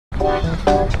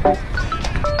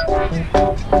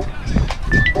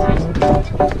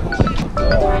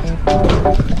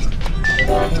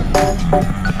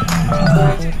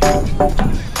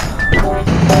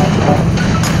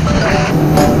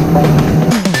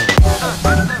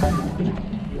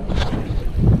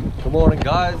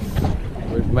Guys,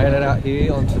 we've made it out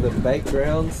here onto the bait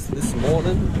grounds this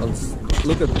morning.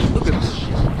 Look at this shit.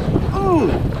 Ooh!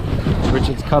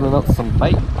 Richard's cutting up some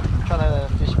bait. Trying to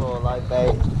fish for live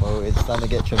bait. Well, it's starting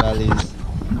to get tremallies.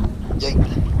 Yank.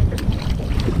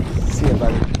 See ya,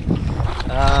 buddy.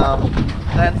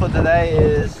 Plan for today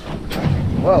is...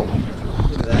 Whoa!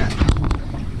 Look at that.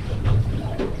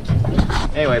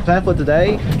 Anyway, plan for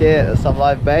today, get some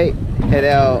live bait, head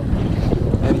out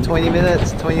in 20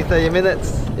 minutes, 20-30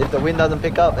 minutes if the wind doesn't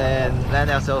pick up, and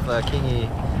land ourselves a kingy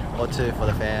or two for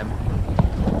the fam.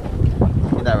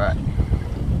 Is that right?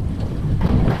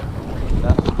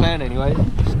 That's the plan anyway.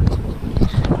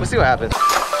 We'll see what happens.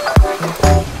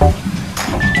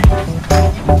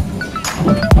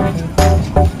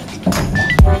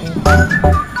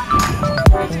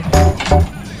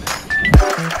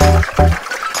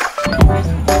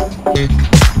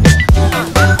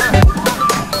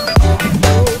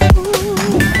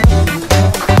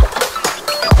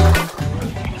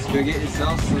 Go get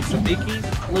yourself some sabiki,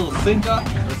 a little sinker,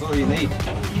 that's all you need.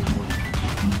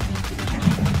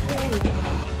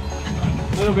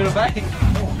 A little bit of bait.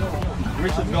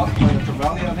 Richard's got the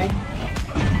trevally, I think.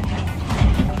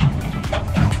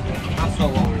 That's not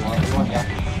what we want,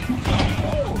 yakkies.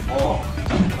 Oh,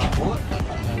 that bullet.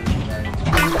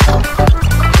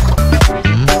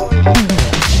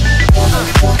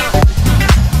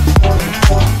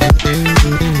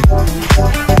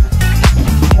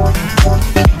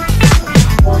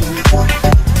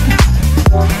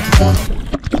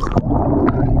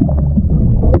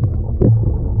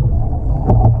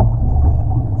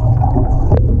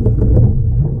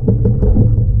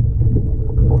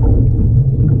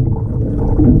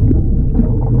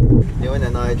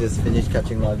 I just finished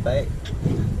catching live bait,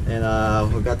 and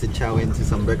we got to chow into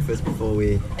some breakfast before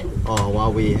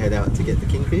while we head out to get the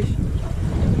kingfish.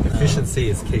 Efficiency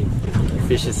is key.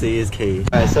 Efficiency is key.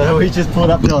 Alright, so we just pulled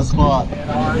up to our spot,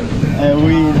 and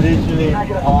we literally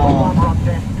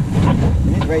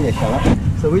radio shut up.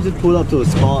 So we just pulled up to a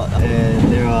spot,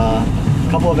 and there are a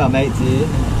couple of our mates here,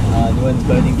 Nguyen's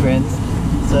boating friends.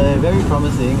 So very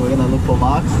promising. We're gonna look for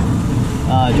marks,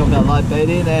 drop our live bait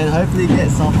in, and hopefully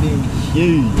get something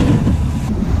huge.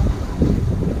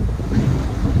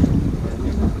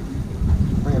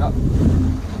 Bring it up.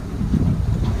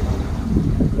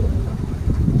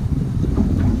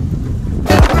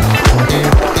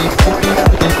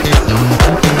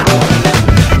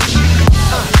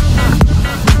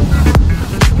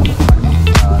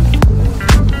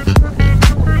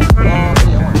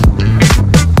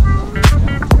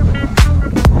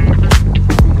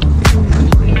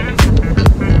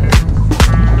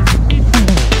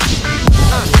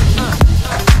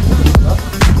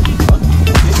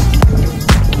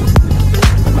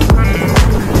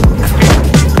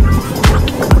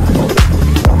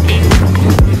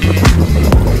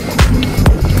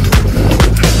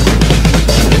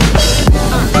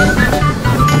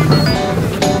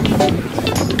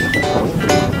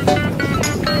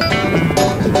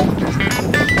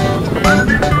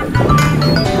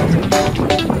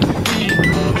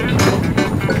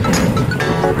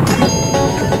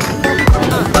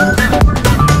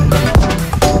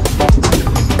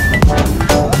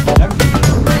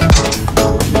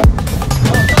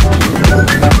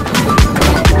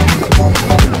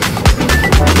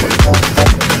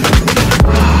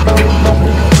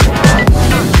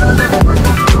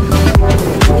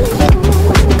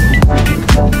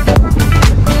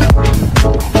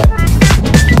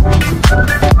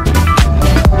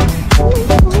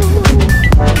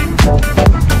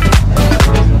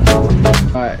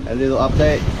 A little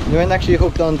update. Nguyen actually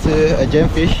hooked onto a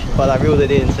gemfish, but I reeled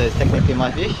it in, so it's technically my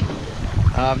fish.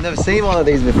 I've never seen one of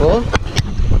these before.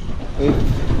 We've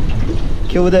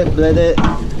killed it, bled it,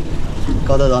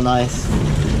 got it on ice.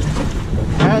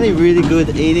 Apparently really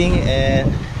good eating,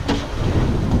 and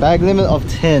bag limit of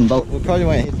 10, but we probably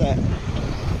won't hit that.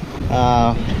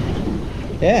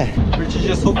 Yeah. Richard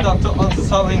just hooked up onto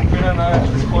something, we don't know at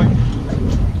this point.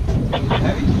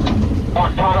 Heavy.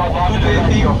 Could be a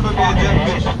thing, could be a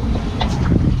jellyfish.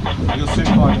 You'll soon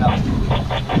find out.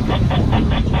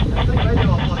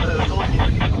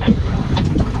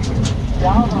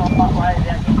 Got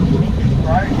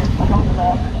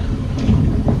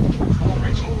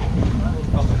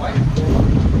some weight.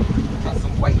 Got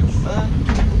some weight, son.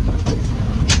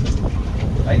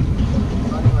 Hey.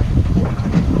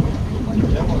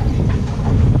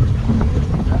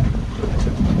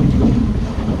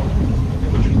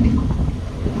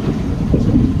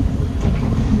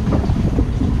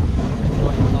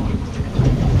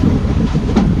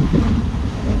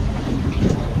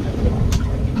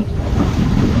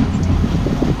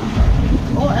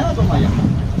 Oh, enak tuh Maya.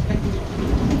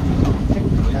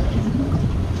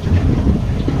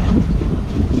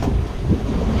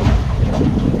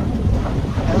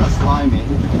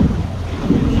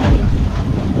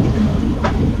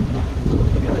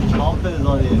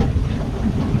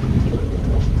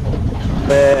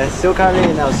 still currently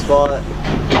in our spot.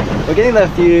 We're getting a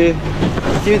few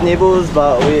nibbles,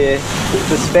 but we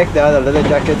suspect they're either leather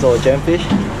jackets or gemfish.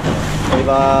 We've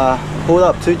pulled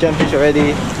up 2 gemfish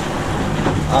already.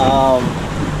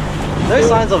 No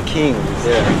signs of kings.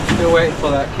 Yeah, still waiting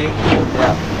for that king.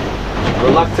 Yeah.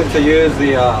 Reluctant to use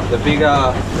the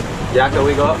bigger yakka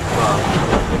we got,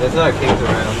 but there's no kings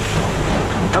around.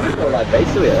 How many like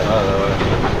baits do we have? I don't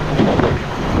know.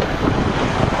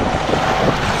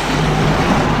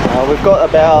 We've got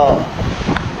about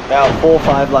 4 or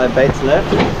 5 live baits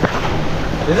left.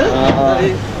 Is it?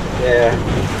 Yeah.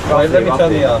 Right, let me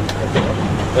turn the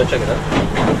Go check it out.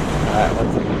 Alright,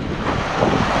 1 second.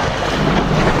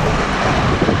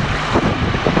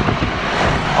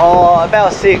 Oh,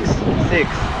 about 6.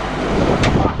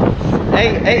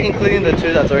 8 including the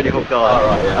 2 that's already hooked on. Oh,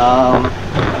 right,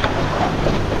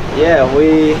 Yeah,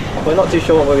 we're not too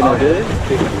sure what we're gonna do.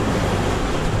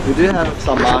 We do have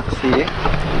some marks here.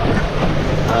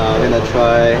 We're gonna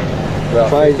try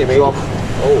drop.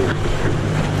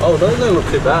 Oh, those don't look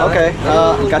too bad. Okay,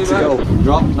 got to go.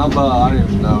 Drop number, I don't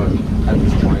even know at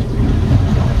this point.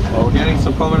 Well, we're getting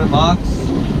some prominent marks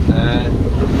and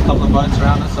a couple of boats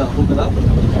around us that hook it up.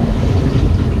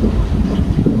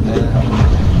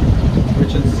 And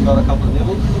Richard's got a couple of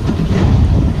nibbles.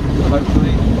 So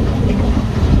hopefully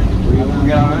we'll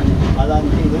get our own. I don't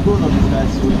think the bull on this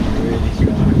guy's swimming really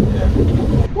strong. Yeah.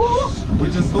 We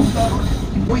just hooked up.